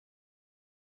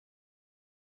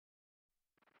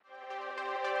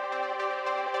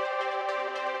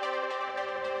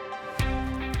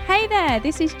Hey there,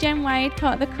 this is Jen Wade,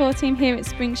 part of the core team here at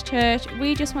Springs Church.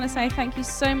 We just want to say thank you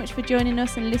so much for joining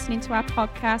us and listening to our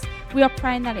podcast. We are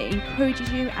praying that it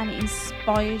encourages you and it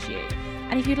inspires you.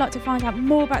 And if you'd like to find out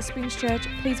more about Springs Church,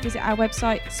 please visit our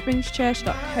website,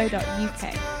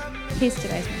 springschurch.co.uk. Here's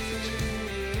today's message.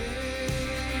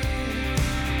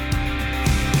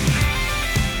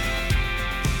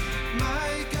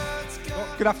 Well,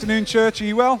 good afternoon, church. Are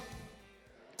you well?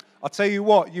 I'll tell you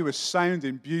what, you were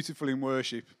sounding beautiful in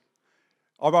worship.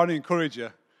 I want to encourage you.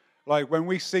 Like, when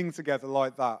we sing together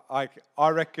like that, I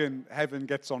reckon heaven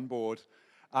gets on board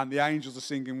and the angels are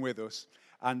singing with us.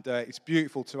 And it's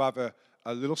beautiful to have a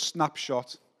little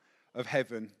snapshot of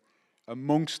heaven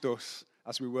amongst us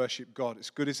as we worship God. It's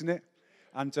good, isn't it?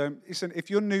 And listen, if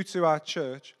you're new to our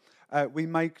church, we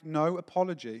make no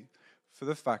apology for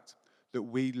the fact that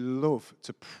we love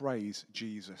to praise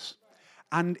Jesus.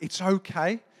 And it's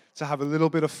okay to have a little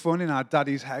bit of fun in our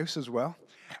daddy's house as well.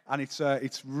 And it's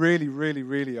really, really,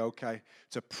 really okay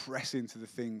to press into the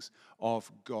things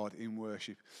of God in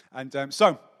worship. And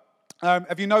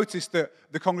have you noticed that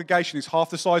the congregation is half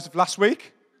the size of last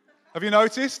week? Have you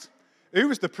noticed? Who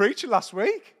was the preacher last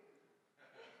week?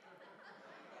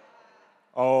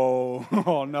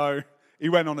 Oh no. He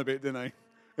went on a bit, didn't he?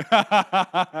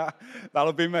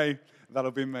 That'll be me.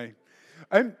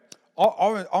 I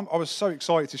was so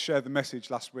excited to share the message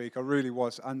last week. I really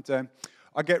was. And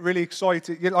I get really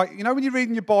excited. You know when you're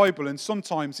reading your Bible and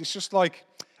sometimes it's just like,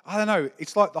 I don't know,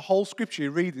 it's like the whole scripture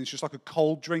you're reading is just like a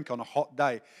cold drink on a hot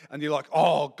day. And you're like,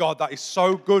 oh, God, that is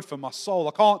so good for my soul.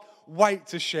 I can't wait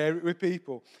to share it with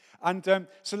people. And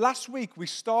so last week we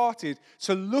started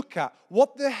to look at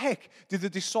what the heck did the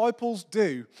disciples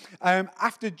do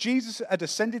after Jesus had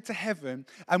ascended to heaven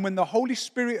and when the Holy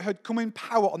Spirit had come in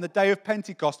power on the day of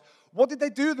Pentecost. What did they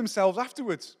do themselves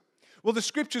afterwards? Well, the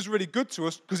scripture's really good to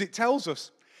us because it tells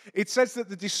us. It says that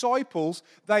the disciples,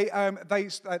 they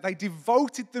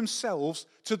devoted themselves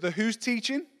to the whose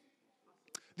teaching?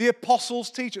 The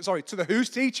apostles' teaching. Sorry, to the whose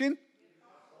teaching?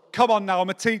 Come on now, I'm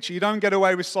a teacher. You don't get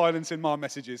away with silence in my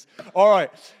messages. All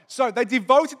right. So they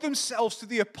devoted themselves to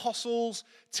the apostles'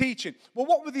 teaching. Well,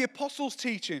 what were the apostles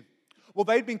teaching? Well,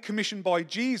 they'd been commissioned by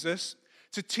Jesus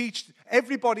to teach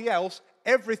everybody else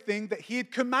everything that he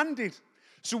had commanded.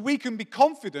 So we can be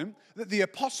confident that the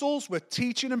apostles were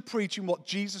teaching and preaching what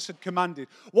Jesus had commanded.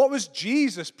 What was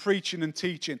Jesus preaching and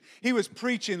teaching? He was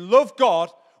preaching, love God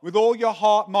with all your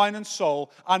heart, mind, and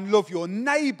soul, and love your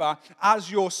neighbor as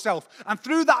yourself. And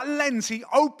through that lens, he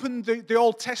opened the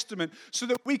Old Testament so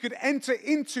that we could enter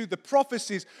into the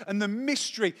prophecies and the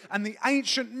mystery and the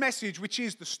ancient message, which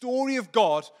is the story of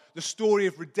God, the story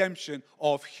of redemption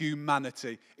of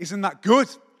humanity. Isn't that good?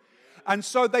 And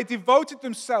so they devoted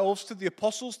themselves to the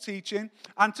apostles' teaching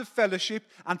and to fellowship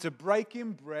and to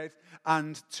breaking bread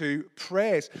and to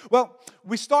prayers. Well,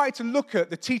 we started to look at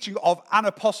the teaching of an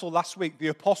apostle last week, the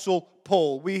Apostle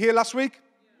Paul. Were you here last week?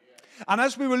 Yeah. And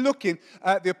as we were looking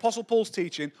at the Apostle Paul's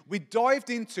teaching, we dived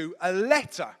into a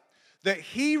letter that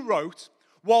he wrote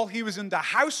while he was under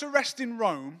house arrest in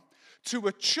Rome to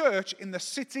a church in the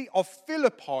city of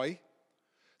Philippi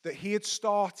that he had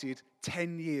started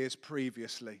 10 years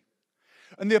previously.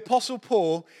 And the Apostle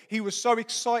Paul, he was so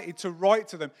excited to write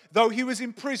to them. Though he was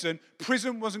in prison,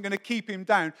 prison wasn't going to keep him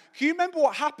down. Can you remember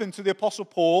what happened to the Apostle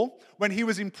Paul when he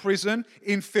was in prison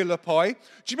in Philippi?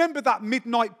 Do you remember that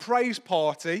midnight praise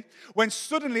party when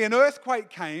suddenly an earthquake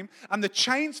came and the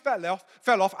chains fell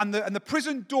off and the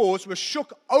prison doors were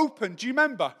shook open? Do you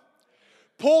remember?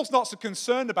 Paul's not so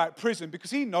concerned about prison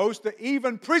because he knows that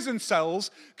even prison cells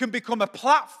can become a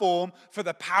platform for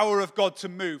the power of God to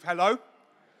move. Hello?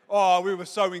 Oh, we were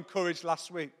so encouraged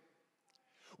last week.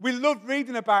 We loved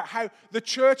reading about how the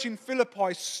church in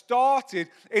Philippi started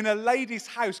in a lady's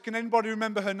house. Can anybody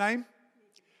remember her name?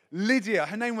 Lydia.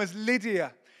 Her name was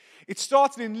Lydia. It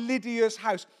started in Lydia's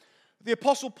house. The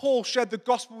Apostle Paul shared the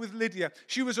gospel with Lydia.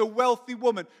 She was a wealthy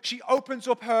woman. She opens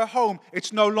up her home.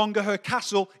 It's no longer her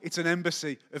castle. It's an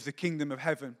embassy of the kingdom of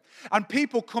heaven. And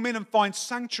people come in and find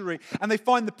sanctuary. And they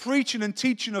find the preaching and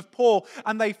teaching of Paul.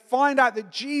 And they find out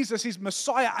that Jesus is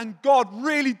Messiah. And God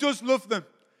really does love them.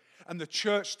 And the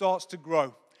church starts to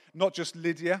grow. Not just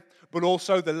Lydia, but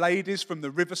also the ladies from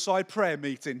the Riverside prayer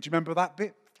meeting. Do you remember that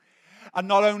bit? And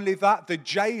not only that, the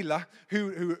jailer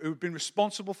who had been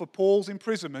responsible for Paul's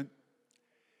imprisonment,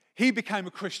 he became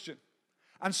a Christian.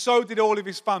 And so did all of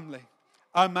his family.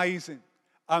 Amazing.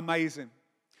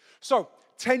 So,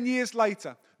 10 years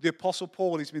later, the Apostle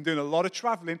Paul, he's been doing a lot of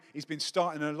traveling. He's been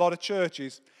starting a lot of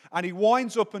churches. And he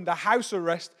winds up under house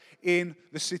arrest in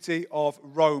the city of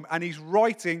Rome. And he's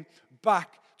writing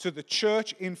back to the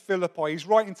church in Philippi. He's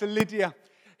writing to Lydia.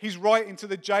 He's writing to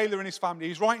the jailer and his family.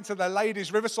 He's writing to the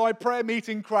ladies' Riverside prayer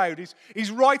meeting crowd.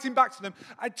 He's writing back to them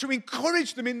to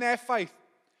encourage them in their faith.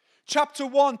 Chapter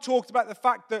 1 talked about the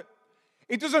fact that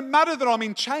it doesn't matter that I'm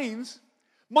in chains.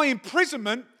 My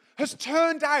imprisonment has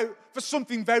turned out for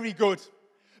something very good.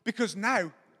 Because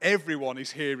now everyone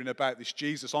is hearing about this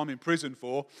Jesus I'm in prison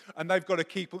for, and they've got to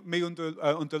keep me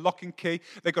under lock and key.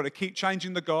 They've got to keep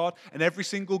changing the guard, and every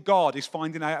single guard is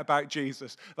finding out about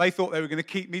Jesus. They thought they were going to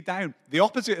keep me down. The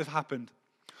opposite has happened.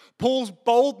 Paul's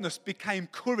boldness became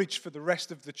courage for the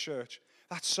rest of the church.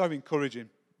 That's so encouraging.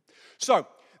 So,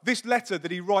 this letter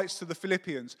that he writes to the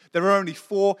Philippians, there are only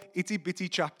 4 itty-bitty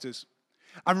chapters.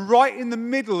 And right in the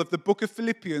middle of the book of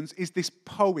Philippians is this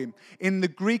poem. In the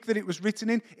Greek that it was written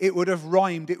in, it would have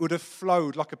rhymed, it would have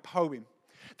flowed like a poem.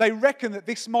 They reckon that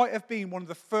this might have been one of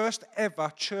the first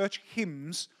ever church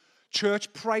hymns,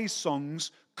 church praise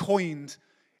songs coined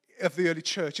of the early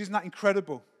church. Isn't that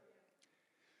incredible?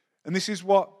 And this is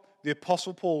what the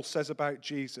Apostle Paul says about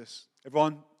Jesus.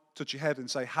 Everyone, touch your head and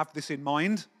say, have this in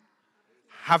mind.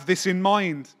 Have this in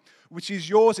mind, which is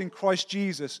yours in Christ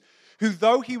Jesus, who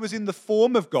though he was in the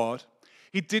form of God,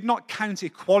 he did not count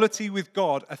equality with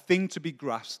God a thing to be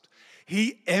grasped.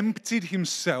 He emptied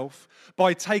himself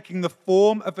by taking the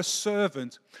form of a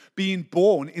servant, being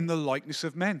born in the likeness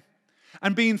of men.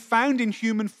 And being found in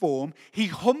human form, he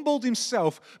humbled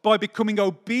himself by becoming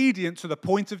obedient to the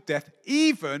point of death,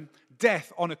 even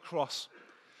death on a cross.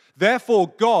 Therefore,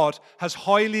 God has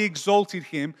highly exalted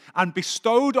him and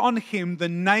bestowed on him the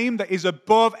name that is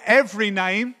above every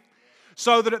name,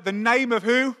 so that at the name of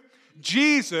who?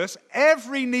 Jesus,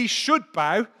 every knee should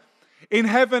bow in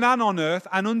heaven and on earth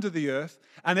and under the earth,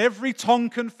 and every tongue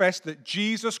confess that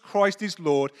Jesus Christ is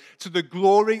Lord, to the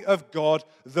glory of God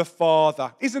the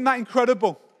Father. Isn't that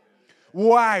incredible?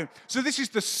 Wow. So this is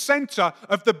the center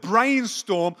of the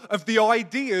brainstorm of the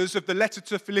ideas of the letter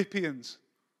to Philippians.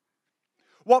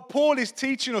 What Paul is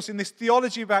teaching us in this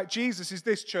theology about Jesus is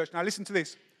this, church. Now listen to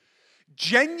this.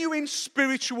 Genuine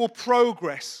spiritual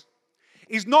progress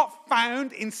is not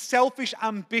found in selfish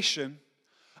ambition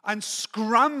and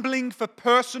scrambling for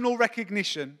personal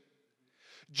recognition.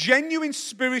 Genuine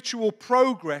spiritual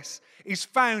progress is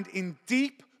found in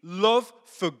deep love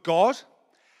for God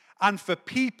and for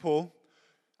people,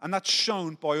 and that's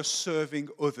shown by us serving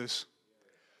others.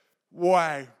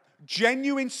 Wow.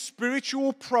 Genuine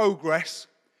spiritual progress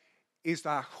is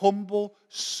our humble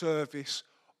service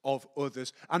of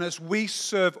others. And as we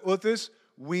serve others,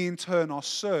 we in turn are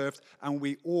served, and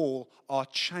we all are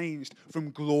changed from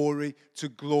glory to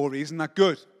glory. Isn't that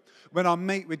good? When I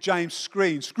meet with James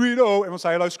Screeno, everyone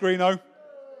say hello, Screeno.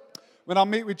 When I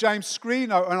meet with James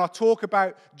Screeno and I talk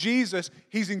about Jesus,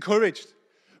 he's encouraged.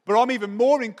 But I'm even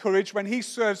more encouraged when he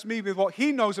serves me with what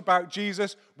he knows about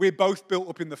Jesus. We're both built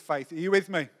up in the faith. Are you with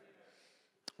me?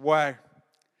 Wow.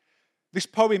 This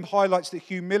poem highlights that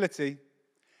humility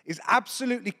is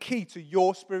absolutely key to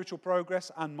your spiritual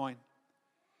progress and mine.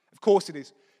 Of course it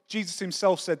is. Jesus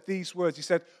himself said these words. He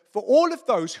said, "For all of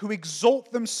those who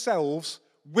exalt themselves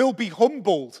will be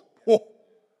humbled." Oh.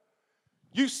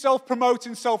 You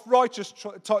self-promoting, self-righteous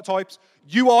types,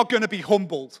 you are going to be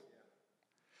humbled.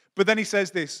 But then he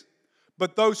says this,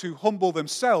 "But those who humble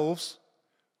themselves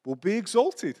will be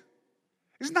exalted."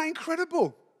 Isn't that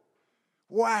incredible?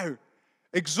 Wow.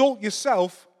 Exalt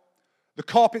yourself, the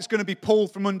carpet's going to be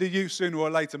pulled from under you sooner or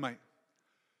later, mate.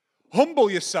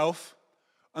 Humble yourself,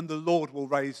 and the Lord will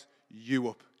raise you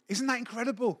up. Isn't that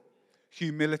incredible?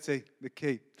 Humility, the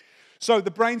key. So the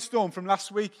brainstorm from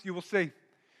last week, you will see.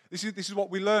 This is what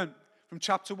we learned from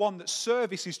chapter 1, that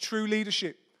service is true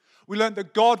leadership. We learned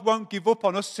that God won't give up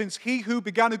on us, since he who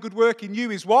began a good work in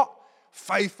you is what?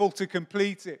 Faithful to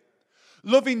complete it.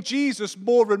 Loving Jesus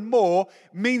more and more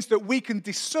means that we can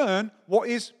discern what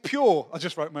is pure. I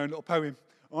just wrote my own little poem.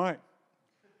 All right.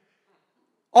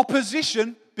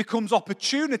 Opposition becomes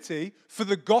opportunity for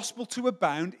the gospel to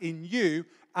abound in you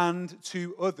and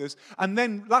to others. And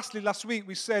then lastly, last week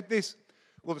we said this.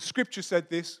 Well, the scripture said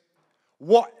this.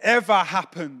 Whatever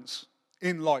happens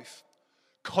in life,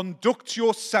 conduct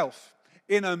yourself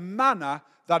in a manner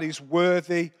that is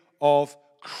worthy of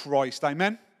Christ.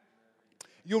 Amen?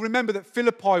 You'll remember that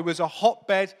Philippi was a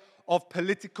hotbed of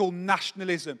political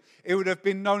nationalism. It would have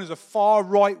been known as a far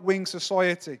right-wing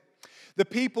society. The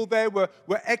people there were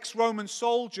ex-Roman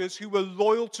soldiers who were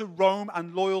loyal to Rome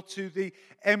and loyal to the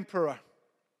emperor.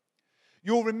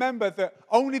 You'll remember that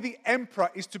only the emperor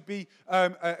is to be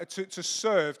to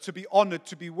serve, to be honored,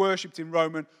 to be worshipped in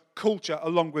Roman culture,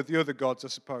 along with the other gods, I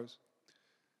suppose.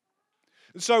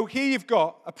 And so here you've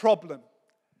got a problem,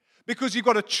 because you've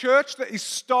got a church that is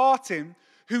starting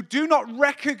who do not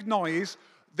recognize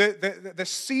the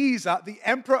Caesar, the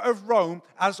emperor of Rome,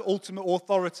 as ultimate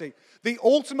authority. The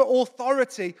ultimate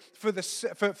authority for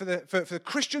the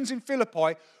Christians in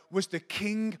Philippi was the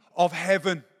King of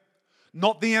Heaven,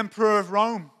 not the emperor of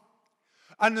Rome.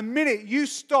 And the minute you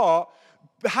start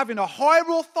having a higher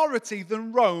authority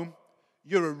than Rome,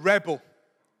 you're a rebel.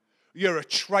 You're a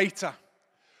traitor.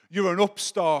 You're an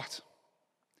upstart.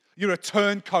 You're a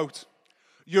turncoat.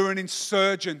 You're an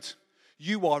insurgent.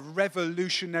 You are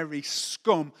revolutionary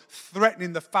scum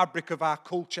threatening the fabric of our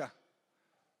culture.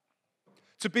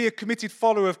 To be a committed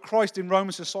follower of Christ in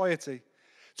Roman society,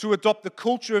 to adopt the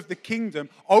culture of the kingdom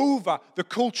over the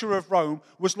culture of Rome,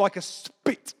 was like a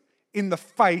spit in the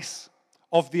face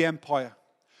of the empire.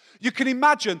 You can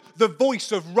imagine the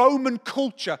voice of Roman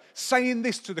culture saying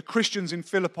this to the Christians in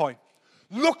Philippi.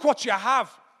 Look what you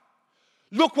have.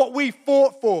 Look what we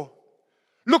fought for.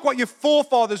 Look what your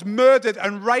forefathers murdered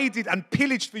and raided and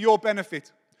pillaged for your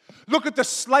benefit. Look at the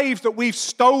slaves that we've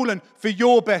stolen for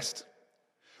your best.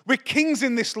 We're kings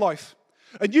in this life.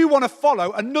 And you want to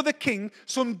follow another king,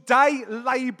 some day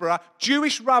laborer,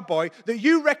 Jewish rabbi that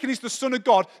you reckon is the Son of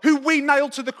God, who we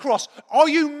nailed to the cross. Are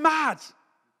you mad?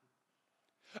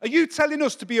 Are you telling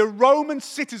us to be a Roman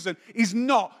citizen is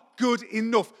not good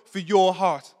enough for your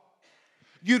heart?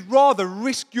 You'd rather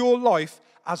risk your life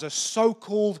as a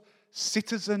so-called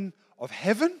citizen of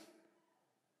heaven?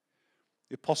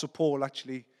 The Apostle Paul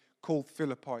actually called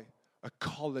Philippi a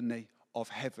colony of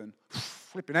heaven.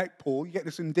 Flipping heck, Paul, you get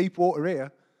this in deep water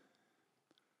here.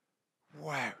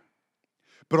 Wow.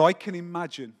 But I can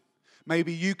imagine,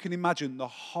 maybe you can imagine the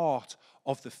heart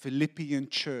of the Philippian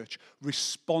church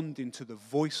responding to the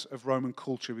voice of Roman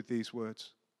culture with these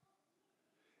words.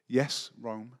 Yes,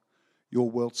 Rome, your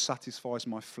world satisfies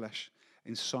my flesh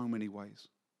in so many ways.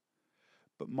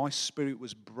 But my spirit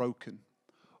was broken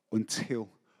until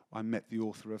I met the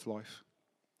author of life.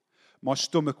 My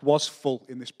stomach was full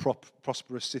in this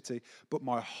prosperous city, but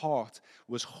my heart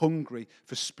was hungry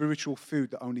for spiritual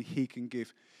food that only he can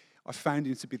give. I found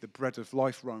him to be the bread of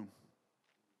life, Rome.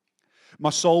 My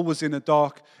soul was in the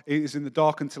dark. It is in the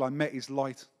dark until I met his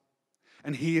light.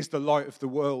 And he is the light of the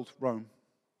world, Rome.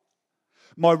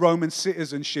 My Roman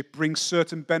citizenship brings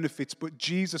certain benefits, but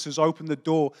Jesus has opened the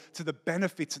door to the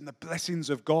benefits and the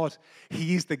blessings of God.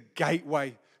 He is the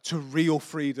gateway to real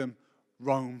freedom,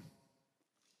 Rome.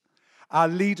 Our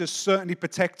leaders certainly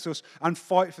protect us and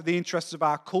fight for the interests of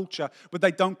our culture, but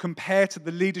they don't compare to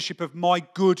the leadership of my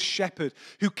good shepherd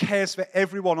who cares for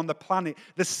everyone on the planet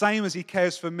the same as he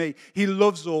cares for me. He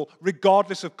loves all,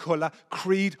 regardless of colour,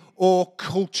 creed, or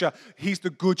culture. He's the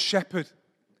good shepherd.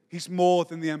 He's more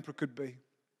than the emperor could be.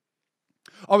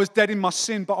 I was dead in my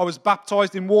sin, but I was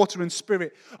baptized in water and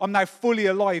spirit. I'm now fully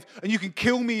alive, and you can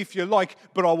kill me if you like,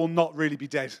 but I will not really be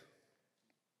dead.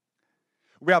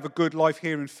 We have a good life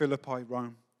here in Philippi,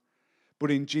 Rome. But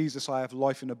in Jesus, I have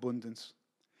life in abundance.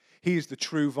 He is the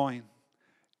true vine.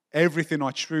 Everything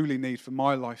I truly need for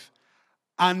my life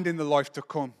and in the life to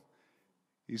come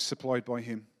is supplied by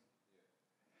him.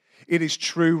 It is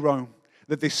true, Rome,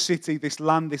 that this city, this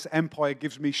land, this empire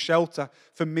gives me shelter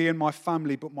for me and my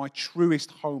family, but my truest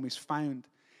home is found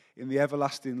in the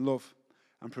everlasting love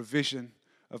and provision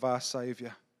of our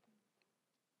Saviour.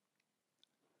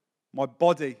 My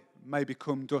body may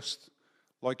become dust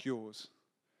like yours,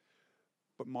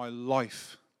 but my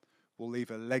life will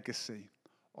leave a legacy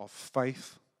of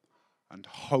faith and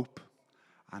hope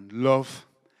and love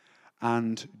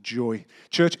and joy.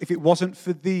 Church, if it wasn't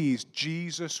for these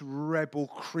Jesus rebel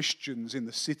Christians in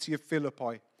the city of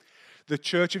Philippi, the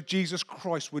Church of Jesus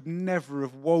Christ would never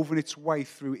have woven its way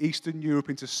through Eastern Europe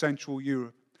into Central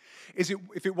Europe.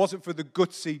 If it wasn't for the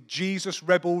gutsy Jesus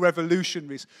rebel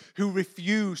revolutionaries who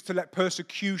refused to let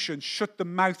persecution shut the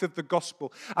mouth of the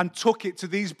gospel and took it to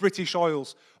these British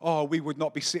Isles, we would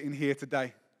not be sitting here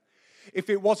today. If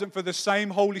it wasn't for the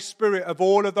same Holy Spirit of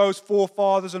all of those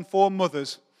forefathers and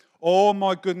foremothers, oh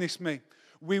my goodness me,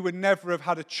 we would never have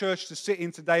had a church to sit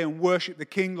in today and worship the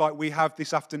King like we have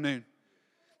this afternoon.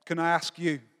 Can I ask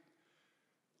you,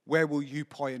 where will you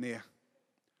pioneer?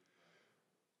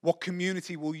 What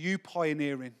community will you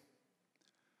pioneer in?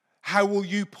 How will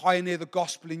you pioneer the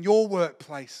gospel in your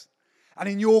workplace and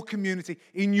in your community,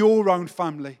 in your own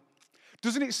family?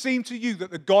 Doesn't it seem to you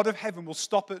that the God of heaven will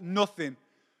stop at nothing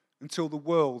until the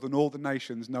world and all the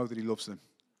nations know that he loves them?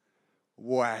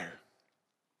 Wow.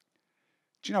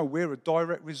 Do you know we're a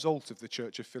direct result of the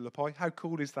Church of Philippi? How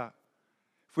cool is that?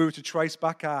 If we were to trace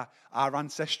back our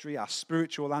ancestry, our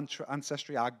spiritual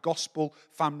ancestry, our gospel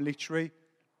family tree,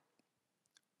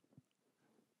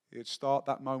 it'd start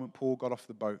that moment Paul got off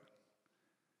the boat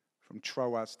from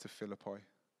Troas to Philippi.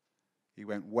 He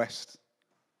went west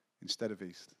instead of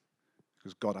east.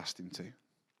 because God asked him to.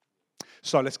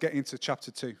 So let's get into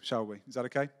chapter 2, shall we? Is that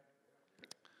okay?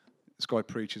 This guy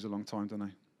preaches a long time, doesn't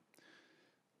he?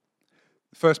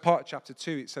 The first part of chapter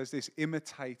 2, it says this: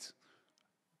 imitate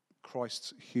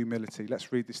Christ's humility.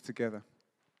 Let's read this together.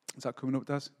 Is that coming up,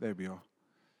 Daz? There we are.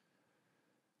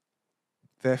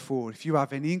 Therefore, if you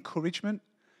have any encouragement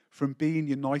from being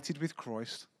united with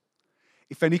Christ,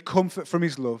 if any comfort from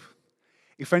his love,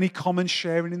 if any common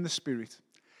sharing in the Spirit,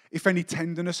 if any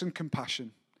tenderness and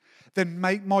compassion, then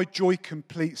make my joy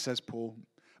complete, says Paul,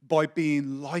 by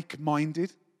being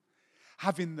like-minded,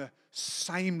 having the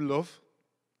same love,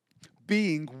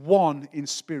 being one in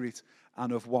spirit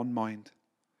and of one mind.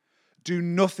 Do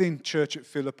nothing, church at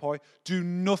Philippi, do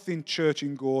nothing, church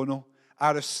in Gornal,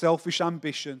 out of selfish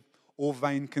ambition or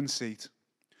vain conceit.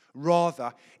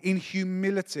 Rather, in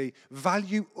humility,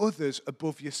 value others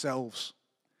above yourselves,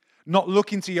 not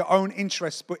looking to your own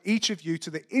interests, but each of you to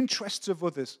the interests of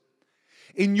others.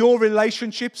 In your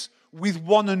relationships with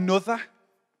one another,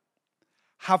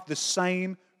 have the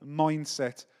same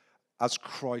mindset as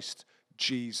Christ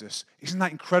Jesus. Isn't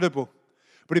that incredible?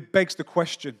 But it begs the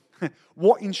question,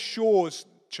 what ensures,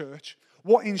 church,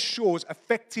 what ensures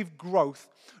effective growth,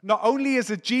 not only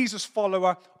as a Jesus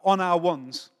follower on our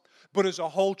ones, but as a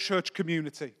whole church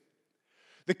community?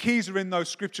 The keys are in those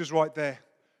scriptures right there.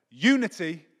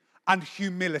 Unity and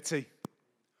humility.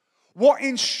 What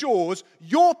ensures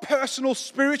your personal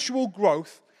spiritual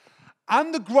growth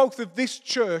and the growth of this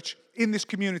church in this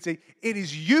community? It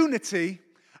is unity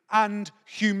and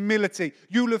humility.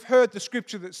 You'll have heard the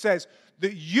scripture that says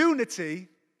that unity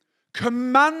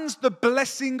commands the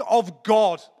blessing of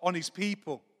God on his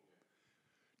people.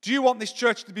 Do you want this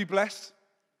church to be blessed?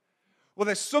 Well,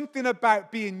 there's something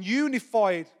about being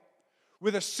unified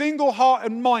with a single heart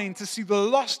and mind to see the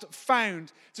lost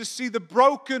found, to see the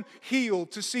broken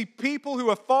healed, to see people who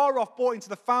are far off brought into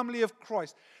the family of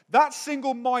Christ. That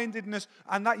single-mindedness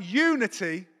and that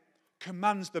unity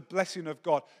commands the blessing of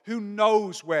God. Who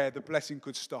knows where the blessing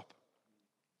could stop?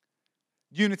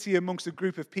 Unity amongst a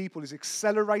group of people is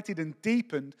accelerated and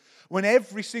deepened when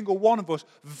every single one of us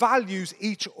values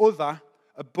each other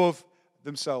above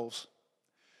themselves.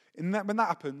 When that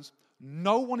happens,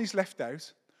 no one is left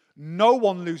out. No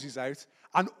one loses out,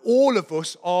 and all of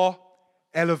us are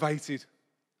elevated.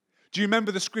 Do you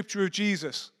remember the scripture of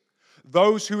Jesus?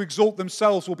 Those who exalt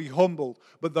themselves will be humbled,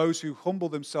 but those who humble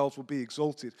themselves will be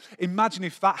exalted. Imagine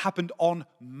if that happened en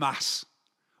masse.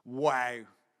 Wow.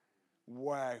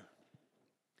 Wow.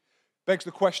 Begs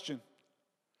the question,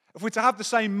 if we're to have the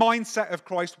same mindset of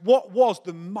Christ, what was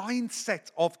the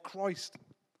mindset of Christ?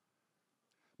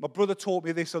 My brother taught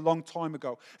me this a long time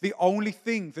ago. The only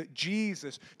thing that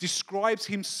Jesus describes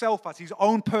himself as, his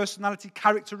own personality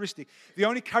characteristic, the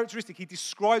only characteristic he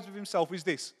describes of himself is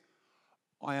this: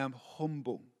 I am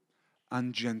humble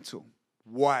and gentle.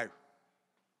 Wow.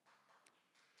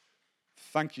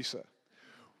 Thank you, sir.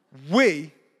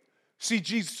 We see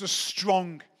Jesus as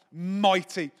strong,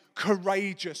 mighty,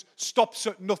 courageous, stops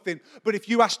at nothing. But if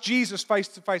you ask Jesus face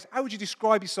to face, how would you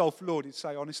describe yourself, Lord? He'd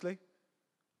say, honestly,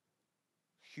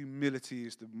 humility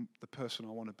is the person I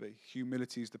want to be.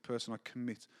 Humility is the person I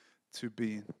commit to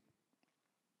being.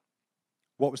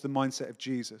 What was the mindset of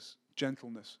Jesus?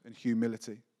 Gentleness and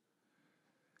humility.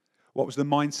 What was the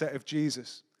mindset of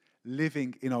Jesus?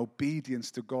 Living in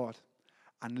obedience to God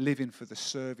and living for the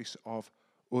service of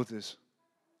others.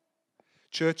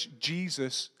 Church,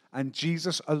 Jesus and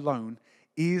Jesus alone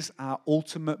is our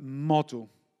ultimate model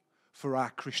for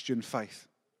our Christian faith.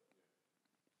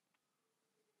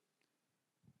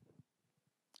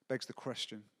 Begs the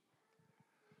question,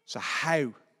 so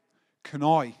how can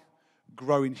I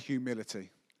grow in humility?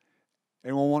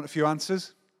 Anyone want a few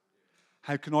answers?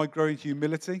 How can I grow in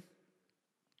humility?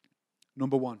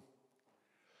 Number one,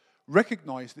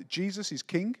 recognize that Jesus is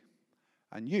king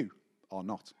and you are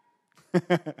not.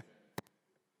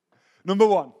 Number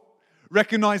one,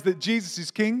 recognize that Jesus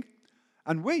is king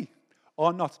and we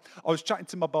are not. I was chatting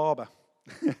to my barber.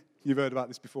 You've heard about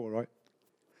this before, right?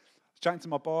 Chatting to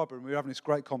my barber, and we were having this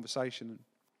great conversation.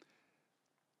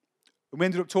 And we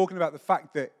ended up talking about the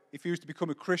fact that if he was to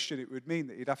become a Christian, it would mean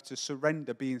that he'd have to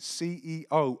surrender being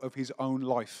CEO of his own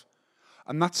life.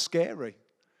 And that's scary.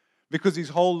 Because his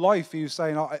whole life, he was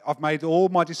saying, I've made all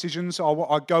my decisions,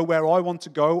 I go where I want to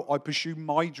go, I pursue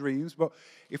my dreams. But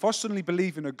if I suddenly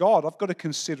believe in a God, I've got to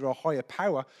consider a higher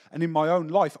power. And in my own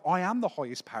life, I am the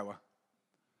highest power.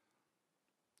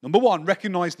 Number one,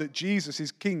 recognize that Jesus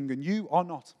is king and you are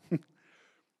not.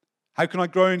 How can I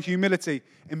grow in humility?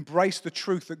 Embrace the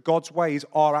truth that God's ways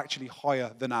are actually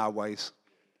higher than our ways.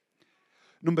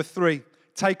 Number three,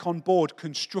 take on board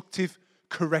constructive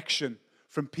correction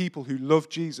from people who love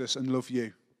Jesus and love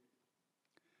you.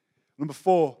 Number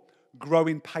 4, grow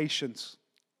in patience.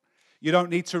 You don't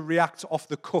need to react off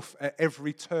the cuff at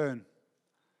every turn.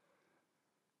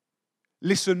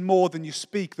 Listen more than you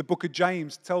speak. The book of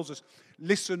James tells us,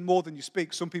 listen more than you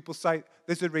speak. Some people say,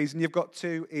 there's a reason you've got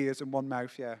 2 ears and 1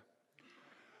 mouth, yeah.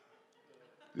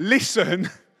 Listen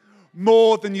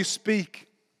more than you speak,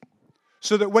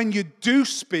 so that when you do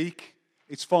speak,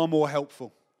 it's far more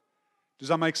helpful. Does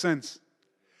that make sense?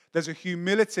 There's a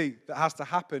humility that has to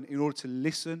happen in order to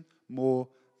listen more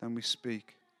than we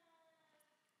speak.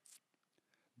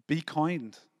 Be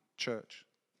kind, church.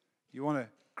 You want to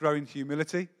grow in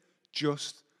humility?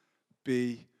 Just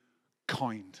be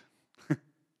kind.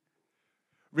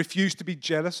 Refuse to be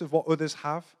jealous of what others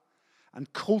have,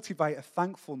 and cultivate a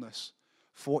thankfulness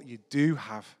for what you do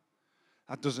have.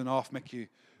 That doesn't half make you,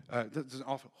 that doesn't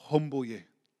half humble you.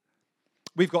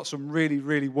 We've got some really,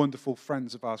 really wonderful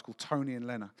friends of ours called Tony and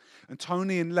Lena. And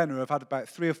Tony and Lena have had about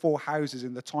 3 or 4 houses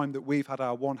in the time that we've had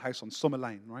our one house on Summer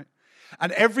Lane, right?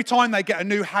 And every time they get a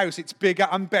new house, it's bigger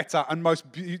and better and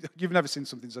you've never seen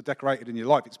something so decorated in your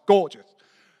life. It's gorgeous.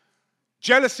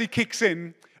 Jealousy kicks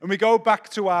in, and we go back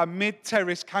to our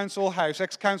mid-terrace council house,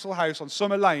 ex-council house on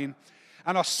Summer Lane,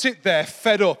 and I sit there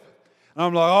fed up. And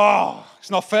I'm like, oh, it's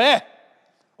not fair.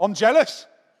 I'm jealous.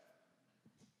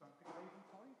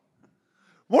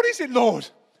 What is it, Lord?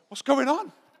 What's going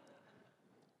on?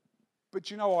 But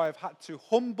you know, I have had to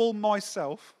humble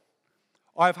myself.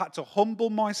 I have had to humble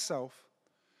myself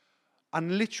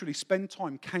and literally spend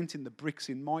time counting the bricks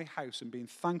in my house and being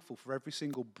thankful for every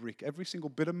single brick, every single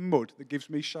bit of mud that gives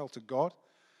me shelter. God,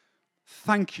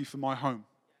 thank you for my home.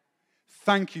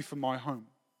 Thank you for my home.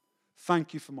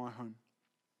 Thank you for my home.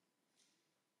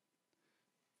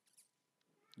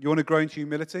 You want to grow in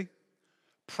humility?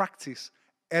 Practice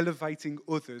elevating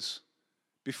others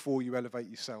before you elevate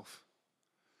yourself.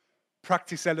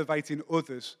 Practice elevating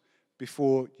others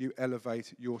before you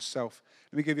elevate yourself.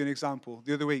 Let me give you an example.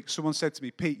 The other week, someone said to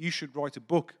me, Pete, you should write a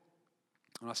book.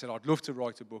 And I said, I'd love to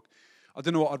write a book. I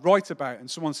don't know what I'd write about. And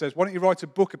someone says, why don't you write a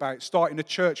book about starting a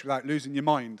church without losing your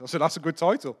mind? I said, that's a good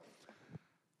title.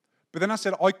 But then I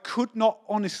said, I could not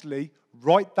honestly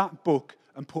write that book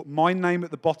and put my name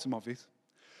at the bottom of it,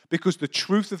 because the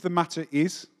truth of the matter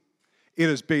is, it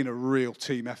has been a real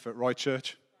team effort, right,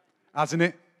 church? Hasn't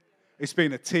it? It's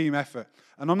been a team effort.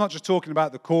 And I'm not just talking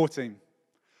about the core team.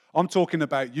 I'm talking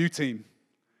about you team.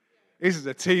 This is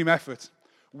a team effort.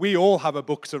 We all have a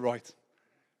book to write.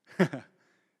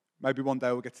 Maybe one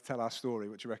day we'll get to tell our story.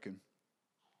 What do you reckon?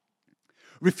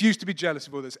 Refuse to be jealous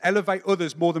of others. Elevate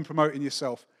others more than promoting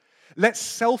yourself. Let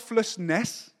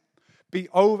selflessness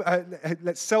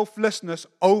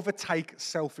overtake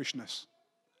selfishness.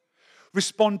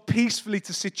 Respond peacefully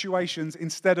to situations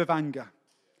instead of anger.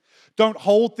 Don't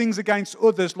hold things against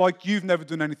others like you've never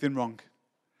done anything wrong.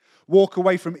 Walk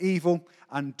away from evil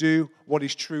and do what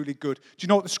is truly good. Do you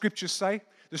know what the scriptures say?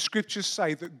 The scriptures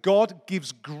say that God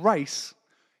gives grace,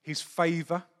 his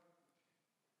favor,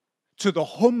 to the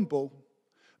humble,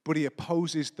 but he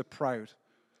opposes the proud.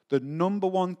 The number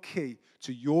one key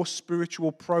to your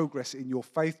spiritual progress in your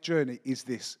faith journey is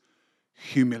this: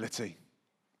 humility.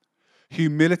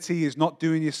 Humility is not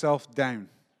doing yourself down.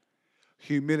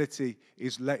 Humility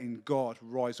is letting God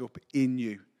rise up in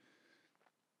you.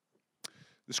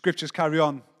 The scriptures carry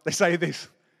on. They say this.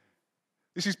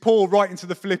 This is Paul writing to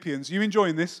the Philippians. You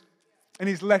enjoying this? In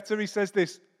his letter, he says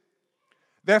this: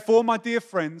 Therefore, my dear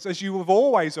friends, as you have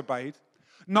always obeyed,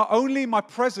 not only in my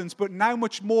presence, but now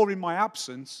much more in my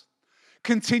absence,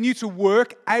 continue to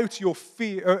work out your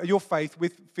faith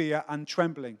with fear and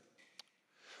trembling.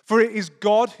 For it is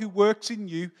God who works in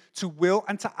you to will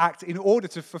and to act in order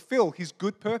to fulfill his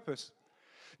good purpose.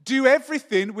 Do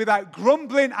everything without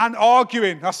grumbling and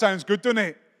arguing. That sounds good, doesn't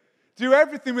it? Do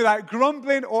everything without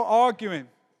grumbling or arguing,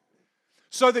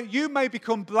 so that you may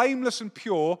become blameless and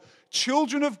pure,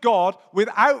 children of God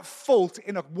without fault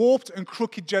in a warped and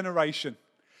crooked generation.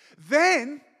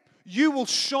 Then you will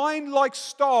shine like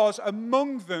stars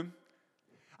among them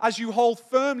as you hold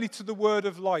firmly to the word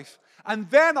of life. And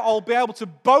then I'll be able to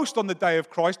boast on the day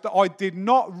of Christ that I did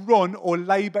not run or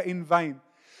labor in vain.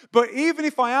 But even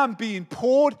if I am being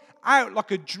poured out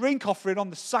like a drink offering on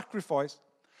the sacrifice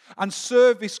and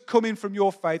service coming from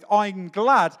your faith, I am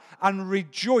glad and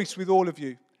rejoice with all of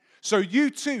you. So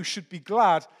you too should be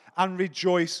glad and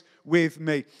rejoice with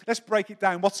me. Let's break it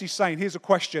down. What's he saying? Here's a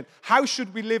question. How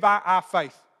should we live out our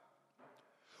faith?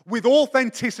 With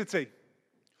authenticity.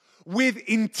 With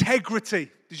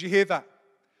integrity. Did you hear that?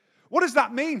 What does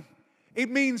that mean? It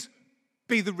means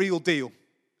be the real deal.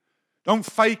 Don't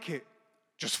fake it.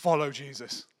 Just follow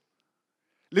Jesus.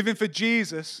 Living for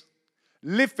Jesus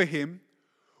Live for him,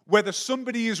 whether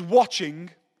somebody is watching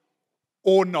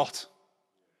or not.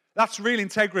 That's real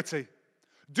integrity.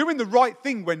 Doing the right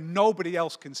thing when nobody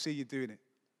else can see you doing it.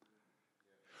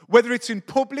 Whether it's in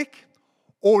public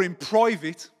or in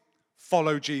private,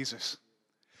 follow Jesus.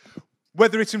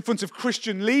 Whether it's in front of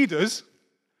Christian leaders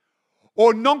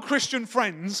or non-Christian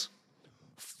friends,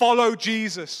 follow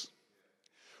Jesus.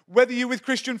 Whether you're with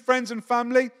Christian friends and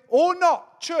family or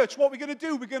not, church, what we're going to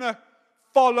do, we're going to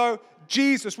follow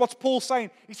Jesus. What's Paul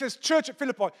saying? He says, church at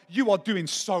Philippi, you are doing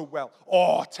so well.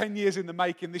 10 years in the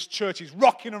making, this church is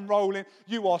rocking and rolling.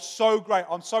 You are so great.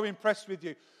 I'm so impressed with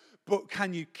you. But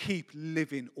can you keep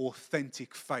living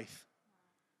authentic faith?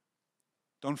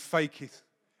 Don't fake it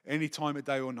any time of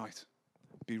day or night.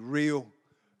 Be real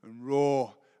and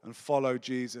raw and follow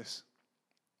Jesus.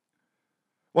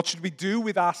 What should we do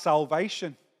with our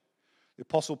salvation? The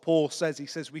Apostle Paul says, he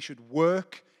says we should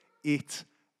work it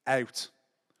out.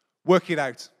 Work it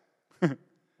out.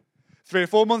 3 or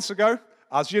 4 months ago,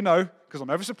 as you know, because I'm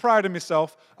ever so proud of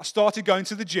myself, I started going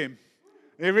to the gym.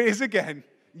 Here it is again.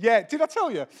 Yeah, did I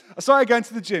tell you? I started going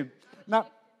to the gym. Now,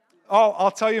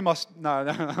 I'll tell you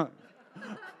no.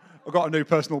 I've got a new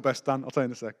personal best, Dan. I'll tell you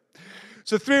in a sec.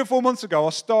 So 3 or 4 months ago,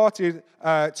 I started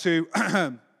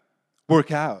to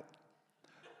work out.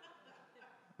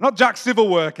 Not Jack Civil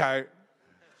workout.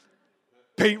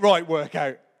 Pete Wright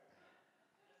workout.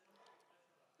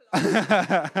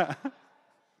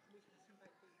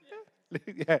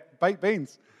 Yeah, baked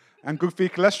beans and good for your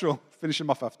cholesterol. Finish them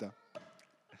off after.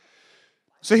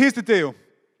 So here's the deal.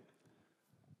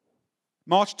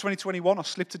 March 2021, I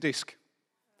slipped a disc.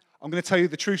 I'm going to tell you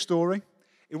the true story.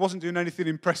 It wasn't doing anything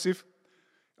impressive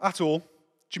at all. Do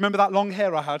you remember that long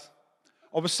hair I had?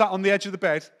 I was sat on the edge of the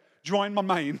bed, drying my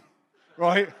mane,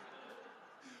 right?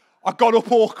 I got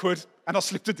up awkward and I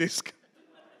slipped a disc.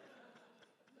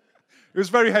 It was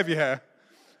very heavy hair.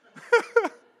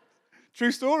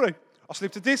 True story. I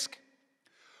slipped a disc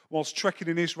whilst trekking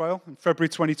in Israel in February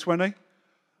 2020.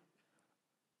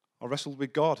 I wrestled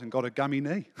with God and got a gammy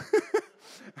knee.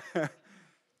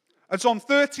 And so I'm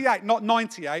 38, not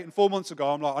 98, and 4 months ago,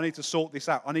 I'm like, I need to sort this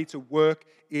out. I need to work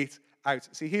it out.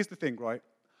 See, here's the thing, right?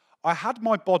 I had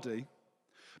my body,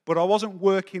 but I wasn't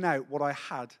working out what I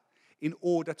had in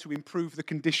order to improve the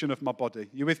condition of my body.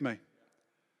 You with me?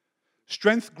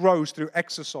 Strength grows through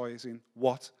exercising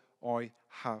what I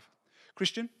have.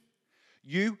 Christian,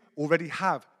 you already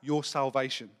have your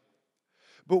salvation.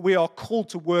 But we are called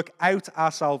to work out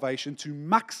our salvation to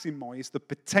maximize the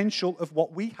potential of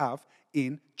what we have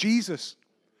in Jesus.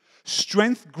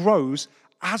 Strength grows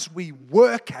as we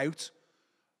work out,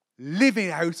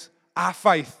 living out our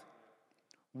faith.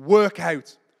 Work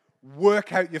out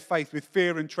your faith with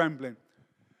fear and trembling.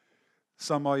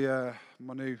 So my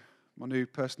new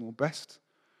personal best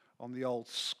on the old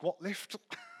squat lift.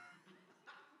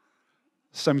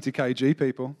 70 kg,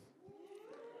 people.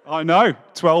 I know,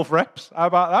 12 reps. How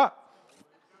about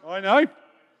that? I know.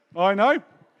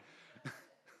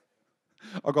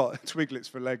 I got twiglets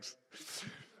for legs.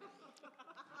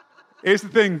 Here's the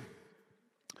thing.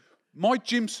 My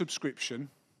gym subscription,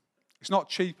 it's not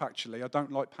cheap actually. I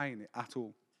don't like paying it at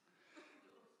all.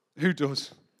 Who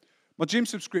does? My gym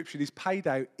subscription is paid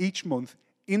out each month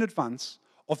in advance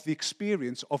of the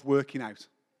experience of working out.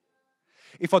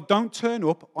 If I don't turn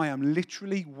up, I am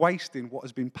literally wasting what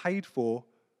has been paid for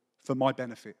my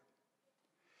benefit.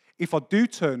 If I do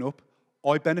turn up,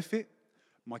 I benefit.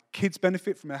 My kids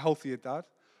benefit from a healthier dad.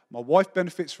 My wife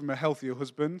benefits from a healthier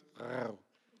husband. All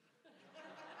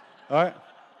right?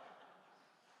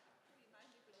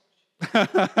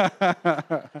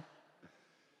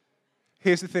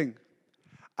 Here's the thing.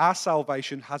 Our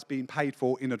salvation has been paid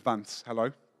for in advance.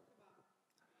 Hello?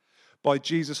 By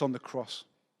Jesus on the cross.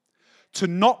 To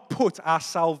not put our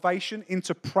salvation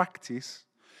into practice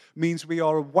means we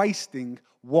are wasting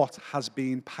what has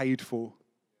been paid for.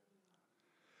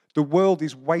 The world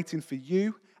is waiting for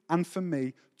you and for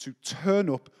me to turn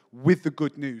up with the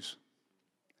good news.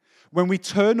 When we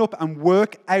turn up and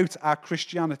work out our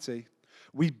Christianity,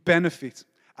 we benefit,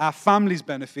 our families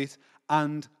benefit,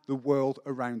 and the world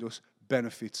around us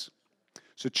benefits.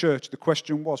 So church, the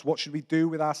question was, what should we do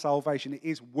with our salvation? It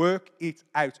is work it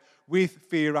out with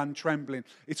fear and trembling.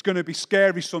 It's going to be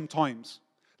scary sometimes.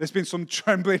 There's been some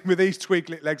trembling with these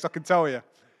twiglet legs, I can tell you.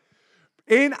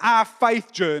 In our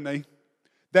faith journey,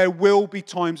 there will be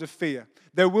times of fear.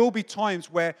 There will be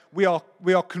times where we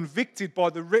are convicted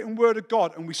by the written word of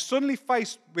God and we suddenly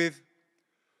faced with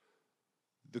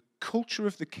the culture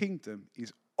of the kingdom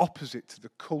is opposite to the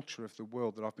culture of the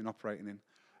world that I've been operating in.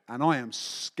 And I am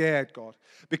scared, God,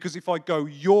 because if I go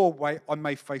your way, I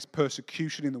may face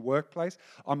persecution in the workplace.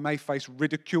 I may face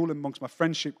ridicule amongst my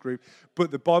friendship group.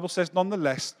 But the Bible says,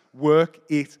 nonetheless, work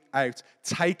it out.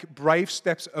 Take brave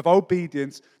steps of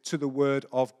obedience to the word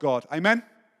of God. Amen?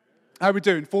 How are we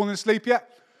doing? Falling asleep yet?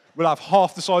 We'll have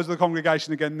half the size of the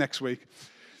congregation again next week.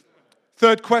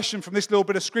 Third question from this little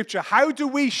bit of scripture. How do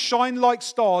we shine like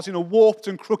stars in a warped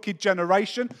and crooked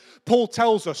generation? Paul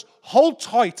tells us, hold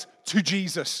tight to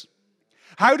Jesus.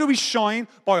 How do we shine?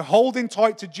 By holding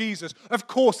tight to Jesus. Of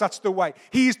course, that's the way.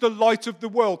 He is the light of the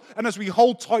world. And as we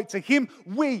hold tight to him,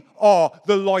 we are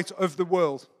the light of the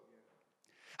world.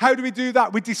 How do we do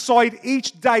that? We decide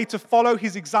each day to follow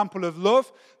his example of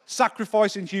love,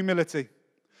 sacrifice, and humility.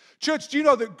 Church, do you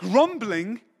know that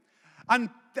grumbling and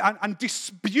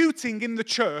disputing in the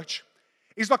church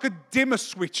is like a dimmer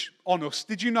switch on us?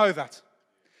 Did you know that?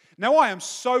 Now, I am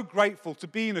so grateful to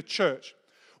be in a church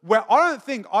where I don't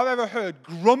think I've ever heard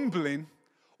grumbling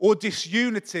or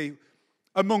disunity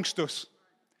amongst us.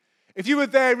 If you were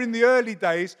there in the early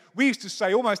days, we used to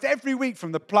say almost every week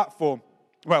from the platform,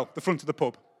 well, the front of the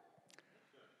pub,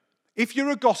 if you're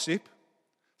a gossip,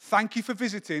 thank you for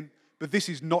visiting, but this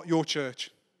is not your church.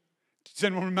 Does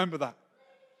anyone remember that?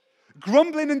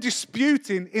 Grumbling and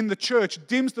disputing in the church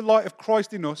dims the light of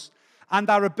Christ in us and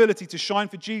our ability to shine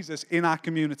for Jesus in our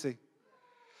community.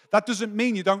 That doesn't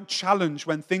mean you don't challenge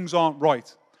when things aren't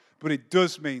right, but it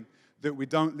does mean that we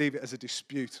don't leave it as a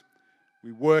dispute.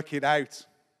 We work it out.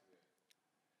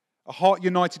 A heart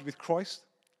united with Christ,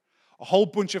 a whole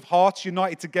bunch of hearts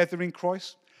united together in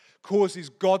Christ, causes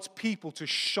God's people to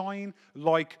shine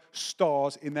like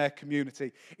stars in their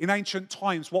community. In ancient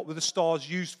times, what were the stars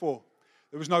used for?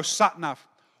 There was no sat-nav.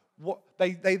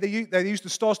 They used the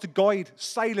stars to guide.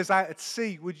 Sailors out at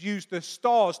sea would use the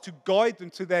stars to guide them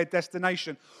to their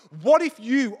destination. What if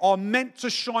you are meant to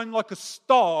shine like a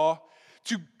star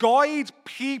to guide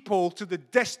people to the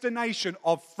destination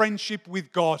of friendship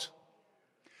with God?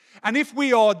 And if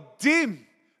we are dim,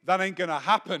 that ain't going to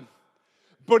happen.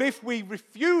 But if we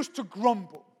refuse to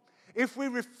grumble, if we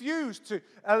refuse to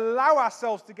allow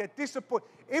ourselves to get disappointed,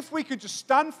 if we could just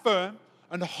stand firm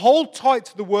and hold tight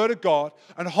to the word of God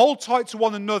and hold tight to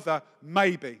one another,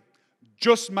 maybe,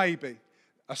 just maybe,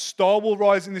 a star will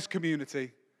rise in this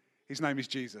community. His name is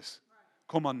Jesus.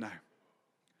 Come on now.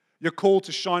 You're called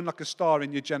to shine like a star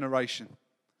in your generation.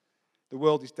 The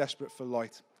world is desperate for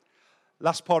light.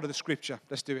 Last part of the scripture.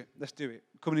 Let's do it. Let's do it.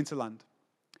 Coming into land.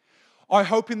 I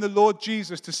hope in the Lord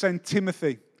Jesus to send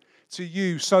Timothy to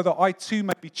you so that I too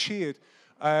may be cheered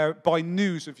by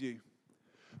news of you.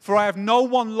 For I have no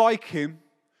one like him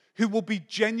who will be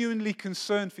genuinely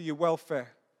concerned for your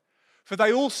welfare. For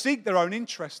they all seek their own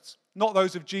interests, not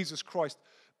those of Jesus Christ.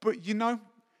 But you know,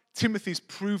 Timothy's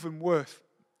proven worth.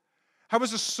 How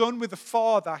as a son with a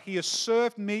father, he has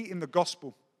served me in the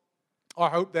gospel. I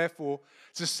hope, therefore,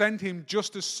 to send him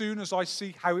just as soon as I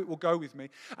see how it will go with me.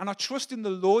 And I trust in the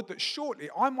Lord that shortly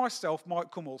I myself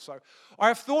might come also. I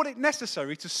have thought it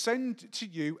necessary to send to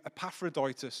you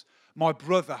Epaphroditus, my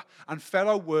brother and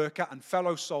fellow worker and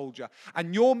fellow soldier,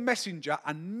 and your messenger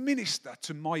and minister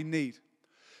to my need.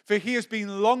 For he has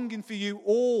been longing for you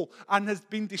all and has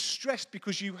been distressed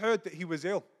because you heard that he was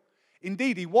ill.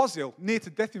 Indeed, he was ill, near to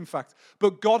death in fact,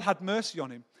 but God had mercy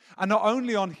on him. And not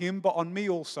only on him, but on me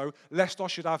also, lest I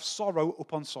should have sorrow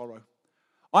upon sorrow.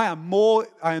 I am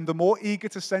the more eager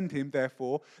to send him,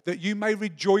 therefore, that you may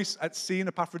rejoice at seeing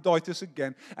Epaphroditus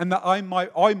again, and that I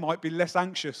might be less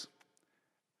anxious.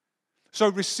 So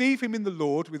receive him in the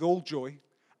Lord with all joy,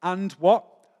 and what?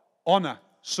 Honor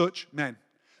such men.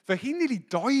 For he nearly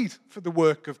died for the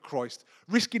work of Christ,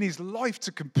 risking his life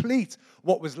to complete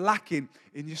what was lacking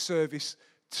in your service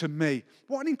to me.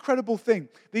 What an incredible thing.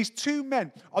 These two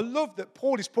men, I love that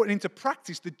Paul is putting into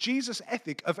practice the Jesus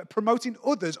ethic of promoting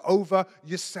others over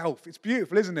yourself. It's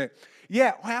beautiful, isn't it?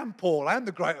 Yeah, I am Paul. I am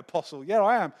the great apostle. Yeah,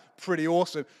 I am pretty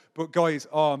awesome. But guys,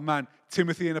 oh man,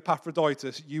 Timothy and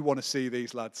Epaphroditus, you want to see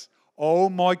these lads. Oh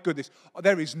my goodness.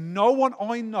 There is no one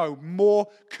I know more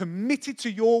committed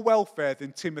to your welfare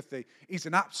than Timothy. He's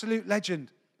an absolute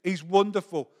legend. He's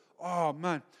wonderful. Oh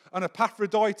man. And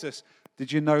Epaphroditus,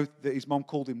 did you know that his mom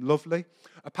called him lovely?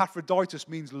 Epaphroditus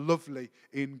means lovely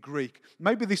in Greek.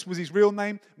 Maybe this was his real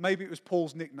name. Maybe it was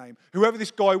Paul's nickname. Whoever this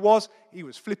guy was, he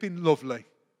was flipping lovely.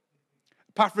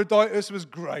 Epaphroditus was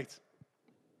great.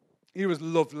 He was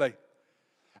lovely.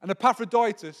 And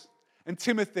Epaphroditus and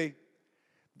Timothy,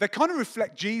 they kind of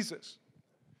reflect Jesus.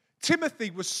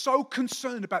 Timothy was so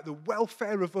concerned about the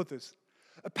welfare of others.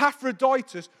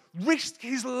 Epaphroditus risked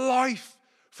his life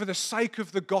for the sake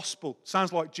of the gospel.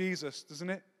 Sounds like Jesus, doesn't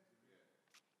it?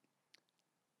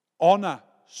 Honor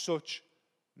such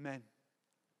men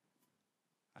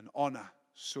and honour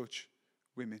such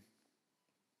women.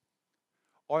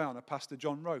 I honour Pastor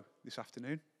John Rowe this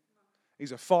afternoon.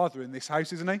 He's a father in this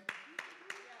house, isn't he?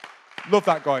 Love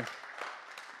that guy.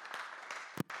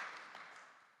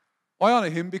 I honour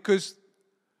him because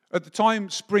at the time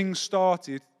Spring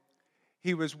started,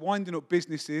 he was winding up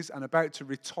businesses and about to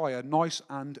retire nice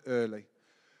and early.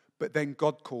 But then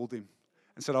God called him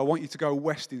and said, I want you to go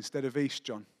west instead of east,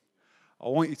 John. I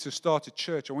want you to start a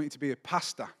church. I want you to be a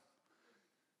pastor.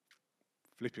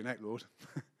 Flipping heck, Lord.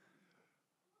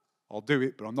 I'll do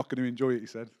it, but I'm not going to enjoy it, he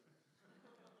said.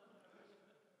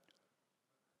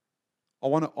 I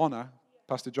want to honour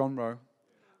Pastor John Rowe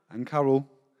and Carol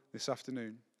this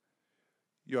afternoon.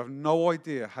 You have no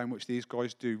idea how much these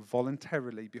guys do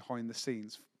voluntarily behind the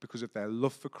scenes because of their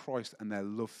love for Christ and their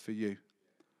love for you.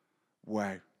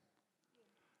 Wow.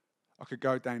 I could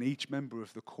go down each member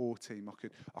of the core team.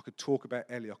 I could talk about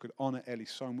Ellie. I could honour Ellie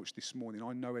so much this morning.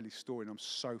 I know Ellie's story, and I'm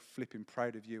so flipping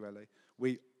proud of you, Ellie.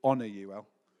 We honour you, El.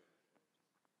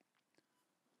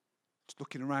 Just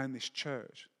looking around this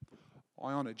church,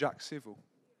 I honour Jack Civil.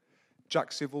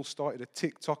 Jack Civil started a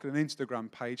TikTok and an Instagram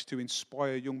page to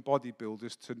inspire young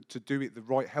bodybuilders to do it the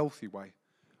right, healthy way.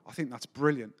 I think that's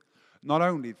brilliant. Not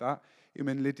only that, him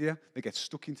and Lydia, they get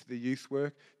stuck into the youth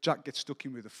work. Jack gets stuck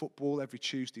in with the football every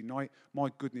Tuesday night. My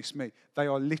goodness me. They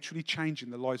are literally changing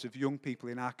the lives of young people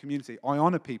in our community. I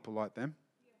honour people like them.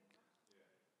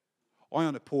 I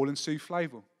honour Paul and Sue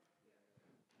Flavel.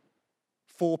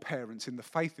 4 parents in the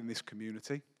faith in this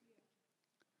community.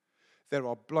 There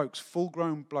are blokes,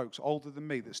 full-grown blokes, older than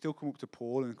me, that still come up to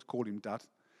Paul and call him Dad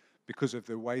because of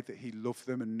the way that he loved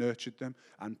them and nurtured them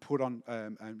and put on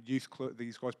youth club.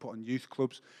 These guys put on youth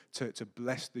clubs to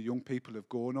bless the young people of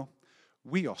Gornal.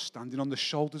 We are standing on the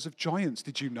shoulders of giants.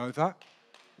 Did you know that?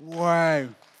 Wow.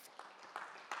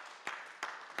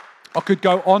 I could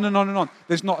go on and on and on.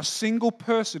 There's not a single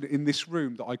person in this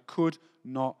room that I could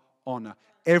not honour.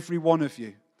 Every one of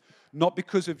you. Not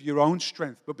because of your own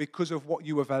strength, but because of what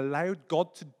you have allowed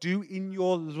God to do in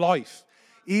your life,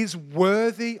 is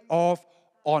worthy of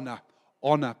honour.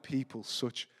 Honour people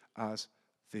such as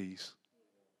these.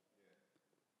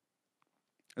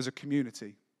 As a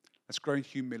community, let's grow in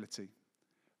humility,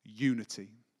 unity,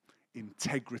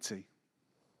 integrity.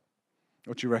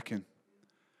 What do you reckon?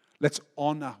 Let's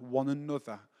honour one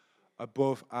another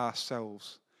above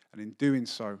ourselves. And in doing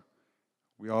so,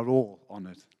 we are all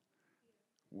honoured.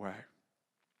 Wow.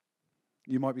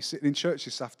 You might be sitting in church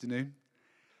this afternoon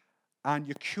and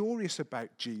you're curious about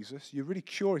Jesus. You're really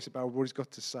curious about what he's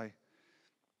got to say.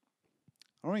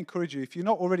 I want to encourage you, if you're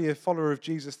not already a follower of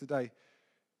Jesus today,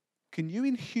 can you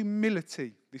in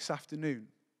humility this afternoon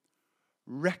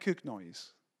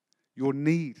recognize your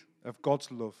need of God's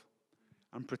love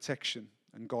and protection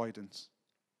and guidance?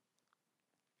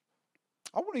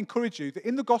 I want to encourage you that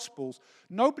in the Gospels,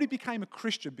 nobody became a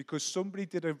Christian because somebody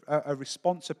did a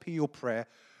response appeal prayer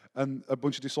and a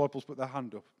bunch of disciples put their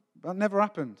hand up. That never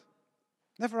happened.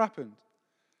 Never happened.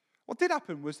 What did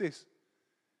happen was this.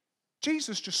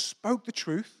 Jesus just spoke the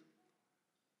truth.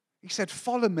 He said,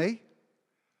 follow me.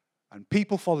 And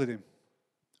people followed him.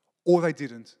 Or they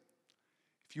didn't.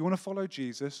 If you want to follow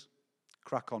Jesus,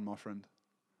 crack on, my friend.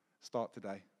 Start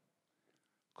today.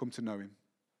 Come to know him.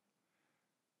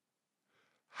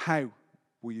 How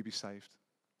will you be saved?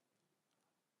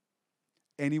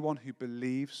 Anyone who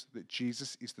believes that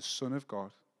Jesus is the Son of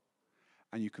God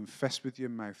and you confess with your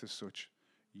mouth as such,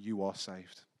 you are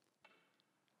saved.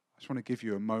 I just want to give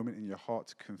you a moment in your heart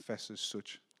to confess as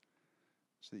such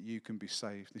so that you can be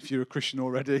saved. If you're a Christian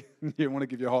already and you want to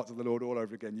give your heart to the Lord all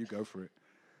over again, you go for it.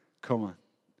 Come on.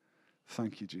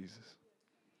 Thank you, Jesus.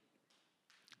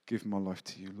 Give my life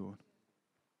to you, Lord.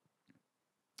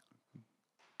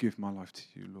 Give my life to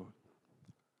you, Lord.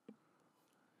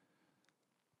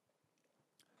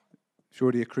 If you're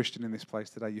already a Christian in this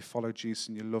place today, you follow Jesus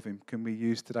and you love him, can we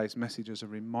use today's message as a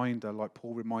reminder, like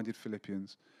Paul reminded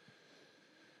Philippians?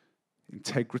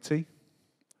 Integrity,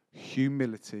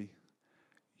 humility,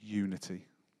 unity.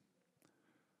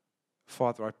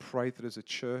 Father, I pray that as a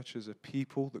church, as a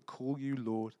people that call you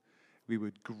Lord, we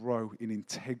would grow in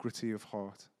integrity of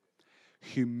heart,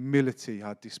 humility,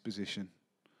 our disposition.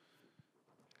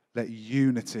 Let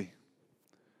unity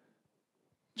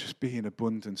just be in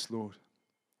abundance, Lord.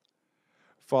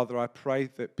 Father, I pray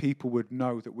that people would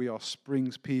know that we are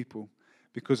Springs people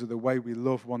because of the way we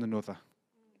love one another.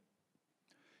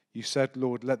 You said,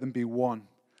 Lord, let them be one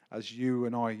as you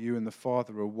and I, you and the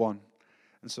Father are one.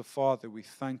 And so, Father, we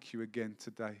thank you again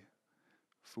today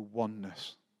for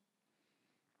oneness.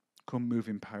 Come move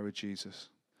in power, Jesus,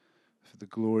 for the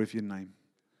glory of your name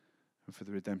and for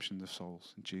the redemption of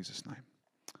souls. In Jesus' name.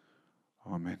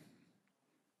 Amen.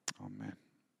 Amen.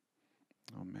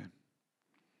 Amen.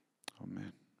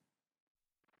 Amen.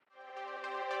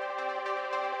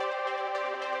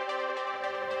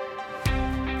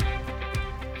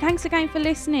 Thanks again for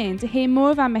listening. To hear more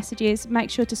of our messages,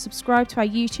 make sure to subscribe to our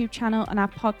YouTube channel and our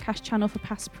podcast channel for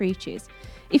past preachers.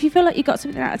 If you feel like you got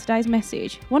something out of today's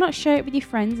message, why not share it with your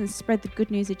friends and spread the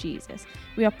good news of Jesus?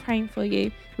 We are praying for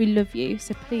you. We love you.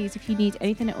 So please, if you need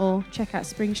anything at all, check out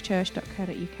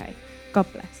springschurch.co.uk.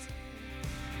 God bless.